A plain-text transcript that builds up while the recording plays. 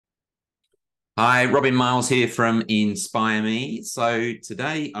Hi, Robin Miles here from InspireMe. So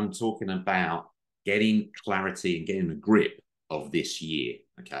today I'm talking about getting clarity and getting a grip of this year.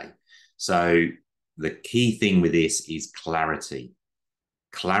 Okay. So the key thing with this is clarity.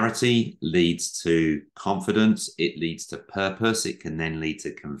 Clarity leads to confidence, it leads to purpose, it can then lead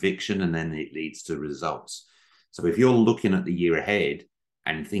to conviction, and then it leads to results. So if you're looking at the year ahead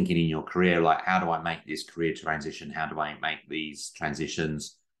and thinking in your career, like, how do I make this career transition? How do I make these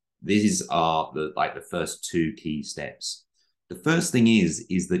transitions? These are the first two key steps. The first thing is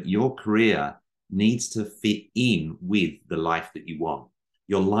that your career needs to fit in with the life that you want.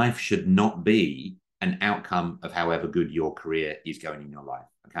 Your life should not be an outcome of however good your career is going in your life.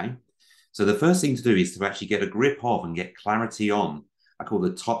 Okay. So the first thing to do is to actually get a grip of and get clarity on, I call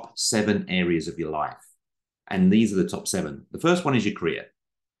the top 7 areas of your life. And these are the top 7. The first one is your career.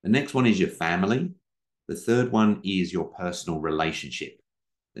 The next one is your family. The third one is your personal relationship.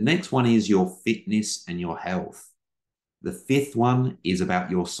 The next one is your fitness and your health. The fifth one is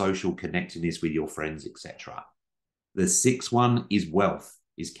about your social connectedness with your friends, etc. The sixth one is wealth,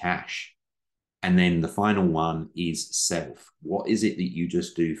 is cash. And then the final one is self. What is it that you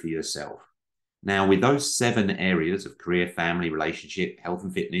just do for yourself? Now, with those 7 areas of career, family, relationship, health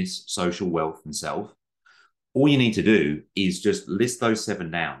and fitness, social, wealth, and self, all you need to do is just list those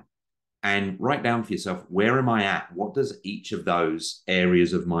 7 down and write down for yourself, where am I at? What does each of those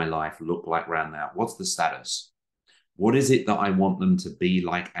areas of my life look like right now? What's the status? What is it that I want them to be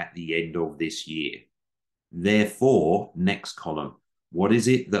like at the end of this year? Therefore, next column, what is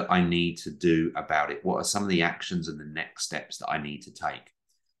it that I need to do about it? What are some of the actions and the next steps that I need to take?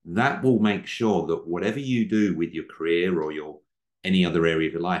 That will make sure that whatever you do with your career or your any other area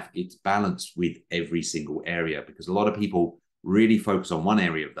of your life, it's balanced with every single area, because a lot of people really focus on one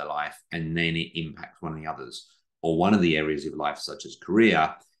area of their life and then it impacts one of the others. Or one of the areas of life, such as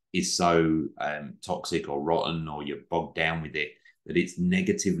career, is so toxic or rotten, or you're bogged down with it, that it's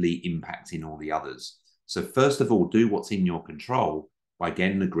negatively impacting all the others. So first of all, do what's in your control by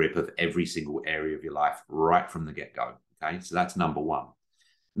getting a grip of every single area of your life right from the get-go. Okay, so that's number 1.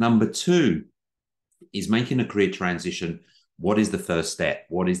 Number 2 is making a career transition. What is the first step?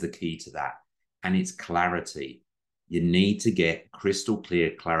 What is the key to that? And it's clarity. You need to get crystal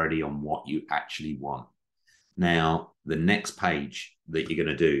clear clarity on what you actually want. Now, the next page that you're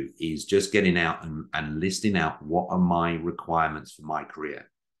going to do is just getting out and listing out, what are my requirements for my career?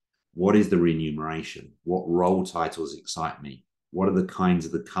 What is the remuneration? What role titles excite me? What are the kinds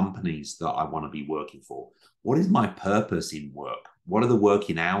of the companies that I want to be working for? What is my purpose in work? What are the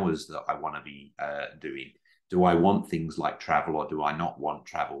working hours that I want to be doing? Do I want things like travel, or do I not want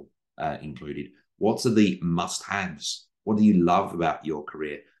travel included? What are the must-haves? What do you love about your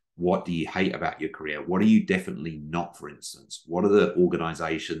career? What do you hate about your career? What are you definitely not, for instance? What are the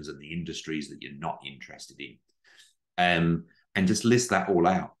organizations and the industries that you're not interested in? And just list that all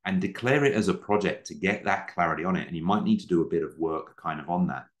out and declare it as a project to get that clarity on it. And you might need to do a bit of work kind of on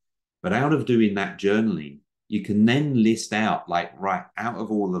that. But out of doing that journaling, you can then list out, like, right, out of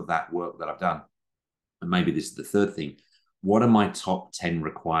all of that work that I've done, and maybe this is the third thing, what are my top 10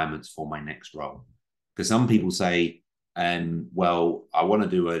 requirements for my next role? Because some people say, well, I want to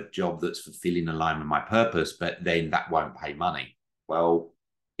do a job that's fulfilling, aligned with my purpose, but then that won't pay money. Well,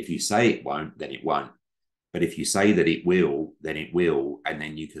 if you say it won't, then it won't. But if you say that it will, then it will. And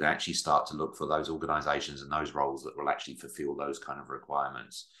then you could actually start to look for those organizations and those roles that will actually fulfill those kind of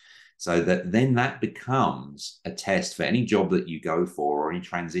requirements. So that then that becomes a test for any job that you go for, or any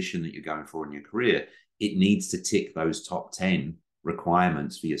transition that you're going for in your career. It needs to tick those top 10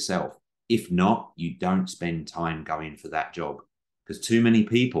 requirements for yourself. If not, you don't spend time going for that job, because too many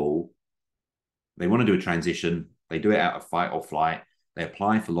people, they want to do a transition. They do it out of fight or flight. They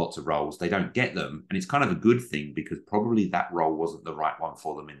apply for lots of roles. They don't get them. And it's kind of a good thing, because probably that role wasn't the right one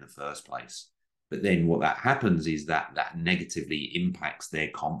for them in the first place. But then what that happens is that negatively impacts their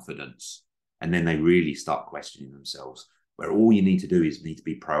confidence. And then they really start questioning themselves, where all you need to do is need to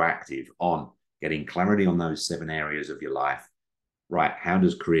be proactive on getting clarity on those 7 areas of your life. Right, how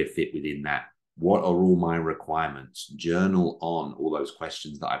does career fit within that? What are all my requirements? Journal on all those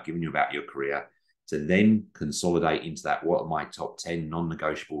questions that I've given you about your career, to then consolidate into that, what are my top 10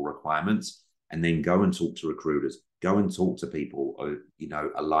 non-negotiable requirements? And then go and talk to recruiters, go and talk to people,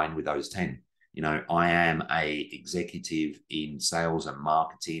 align with those 10. I am a executive in sales and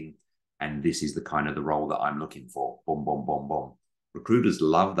marketing, and this is the kind of the role that I'm looking for. Boom, boom, boom, boom. Recruiters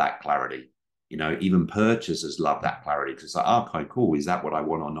love that clarity. Even purchasers love that clarity, because it's like, okay, cool. Is that what I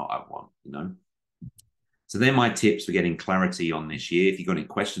want or not I want? So they're my tips for getting clarity on this year. If you've got any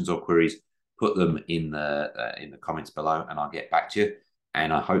questions or queries, put them in the comments below and I'll get back to you.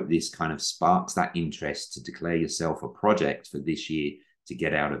 And I hope this kind of sparks that interest to declare yourself a project for this year to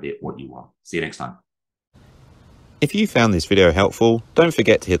get out of it what you want. See you next time. If you found this video helpful, don't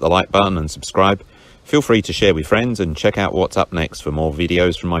forget to hit the like button and subscribe. Feel free to share with friends and check out what's up next for more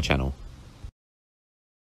videos from my channel.